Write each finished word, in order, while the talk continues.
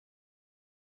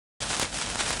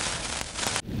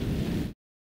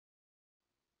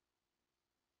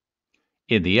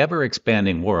In the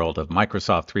ever-expanding world of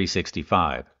Microsoft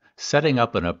 365, setting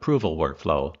up an approval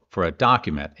workflow for a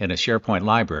document in a SharePoint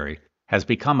library has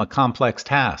become a complex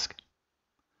task.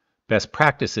 Best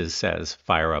practices says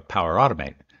fire up Power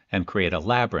Automate and create a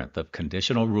labyrinth of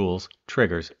conditional rules,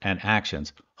 triggers, and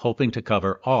actions, hoping to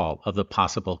cover all of the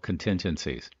possible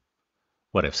contingencies.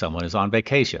 What if someone is on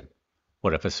vacation?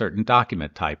 What if a certain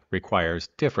document type requires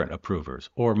different approvers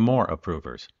or more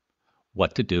approvers?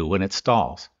 What to do when it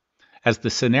stalls? As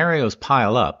the scenarios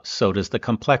pile up, so does the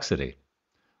complexity.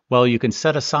 Well, you can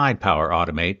set aside Power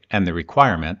Automate and the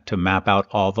requirement to map out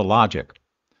all the logic.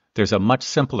 There's a much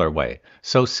simpler way,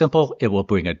 so simple it will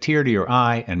bring a tear to your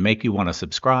eye and make you want to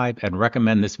subscribe and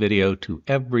recommend this video to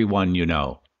everyone you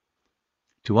know.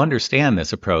 To understand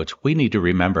this approach, we need to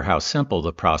remember how simple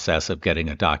the process of getting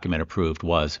a document approved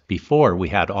was before we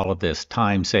had all of this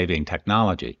time-saving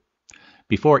technology.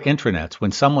 Before intranets,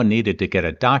 when someone needed to get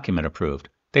a document approved,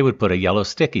 they would put a yellow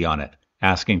sticky on it,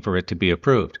 asking for it to be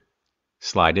approved.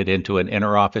 Slide it into an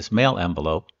interoffice mail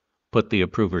envelope, put the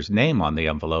approver's name on the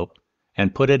envelope,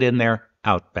 and put it in their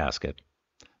out basket.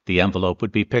 The envelope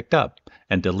would be picked up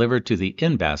and delivered to the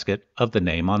in basket of the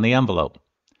name on the envelope.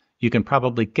 You can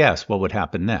probably guess what would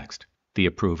happen next. The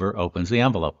approver opens the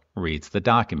envelope, reads the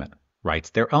document, writes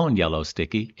their own yellow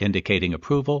sticky indicating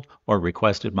approval or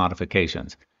requested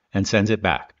modifications, and sends it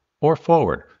back, or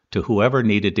forward, to whoever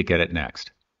needed to get it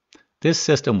next. This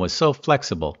system was so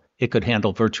flexible it could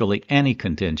handle virtually any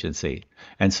contingency,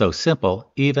 and so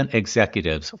simple even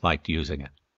executives liked using it.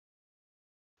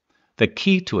 The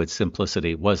key to its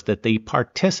simplicity was that the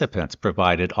participants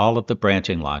provided all of the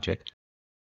branching logic,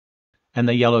 and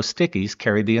the yellow stickies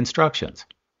carried the instructions.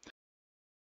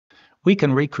 We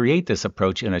can recreate this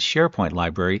approach in a SharePoint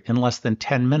library in less than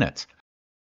 10 minutes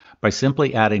by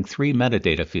simply adding 3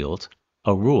 metadata fields,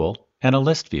 a rule, and a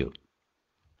list view.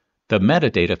 The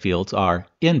metadata fields are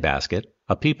in basket,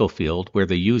 a people field where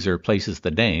the user places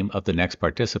the name of the next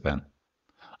participant,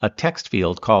 a text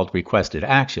field called requested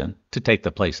action to take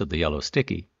the place of the yellow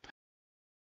sticky,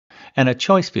 and a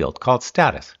choice field called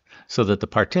status so that the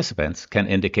participants can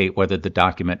indicate whether the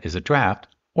document is a draft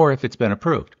or if it's been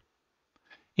approved.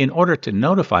 In order to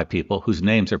notify people whose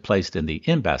names are placed in the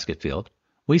in basket field,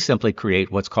 we simply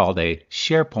create what's called a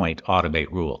SharePoint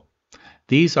Automate rule.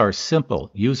 These are simple,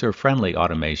 user-friendly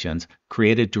automations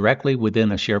created directly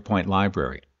within a SharePoint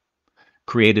library.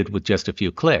 Created with just a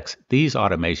few clicks, these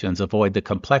automations avoid the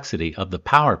complexity of the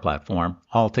Power Platform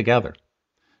altogether.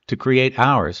 To create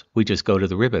ours, we just go to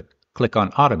the ribbon, click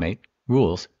on Automate,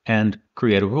 Rules, and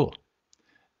create a rule.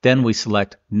 Then we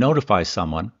select Notify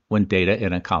Someone when data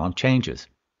in a column changes.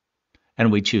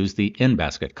 And we choose the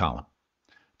in-basket column.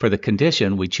 For the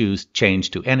condition, we choose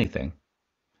Change to Anything.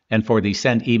 And for the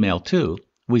Send Email To,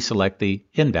 we select the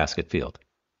in-basket field.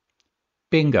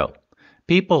 Bingo!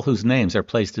 People whose names are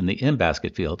placed in the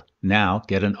in-basket field now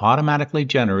get an automatically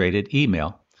generated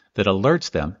email that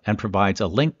alerts them and provides a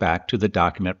link back to the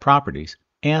document properties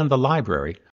and the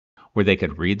library where they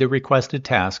can read the requested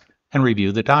task and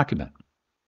review the document.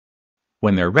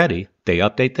 When they're ready, they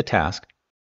update the task,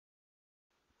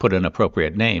 put an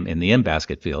appropriate name in the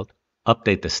in-basket field,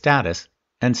 update the status,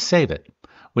 and save it.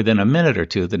 Within a minute or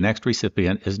two, the next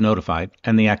recipient is notified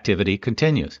and the activity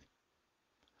continues.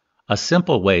 A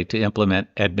simple way to implement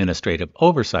administrative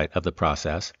oversight of the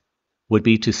process would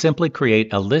be to simply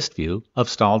create a list view of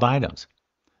stalled items.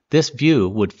 This view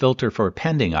would filter for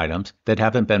pending items that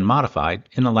haven't been modified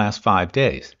in the last 5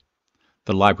 days.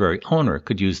 The library owner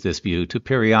could use this view to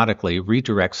periodically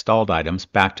redirect stalled items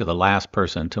back to the last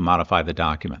person to modify the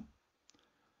document.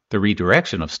 The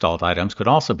redirection of stalled items could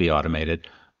also be automated,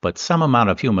 but some amount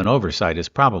of human oversight is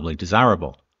probably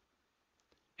desirable.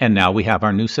 And now we have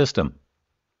our new system.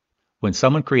 When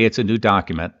someone creates a new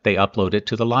document, they upload it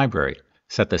to the library,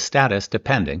 set the status to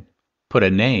pending, put a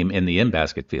name in the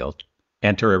in-basket field,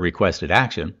 enter a requested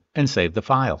action, and save the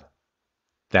file.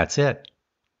 That's it.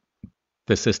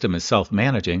 The system is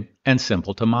self-managing and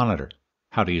simple to monitor.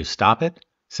 How do you stop it?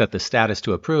 Set the status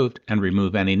to approved and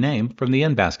remove any name from the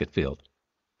in-basket field.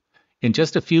 In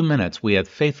just a few minutes, we have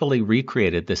faithfully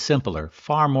recreated the simpler,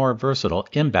 far more versatile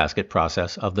in-basket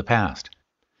process of the past.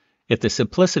 If the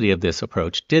simplicity of this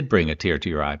approach did bring a tear to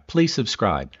your eye, please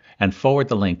subscribe and forward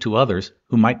the link to others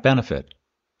who might benefit.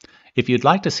 If you'd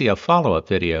like to see a follow-up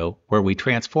video where we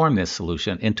transform this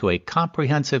solution into a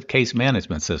comprehensive case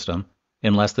management system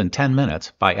in less than 10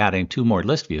 minutes by adding 2 more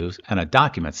list views and a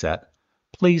document set,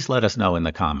 please let us know in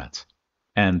the comments.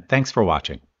 And thanks for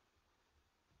watching.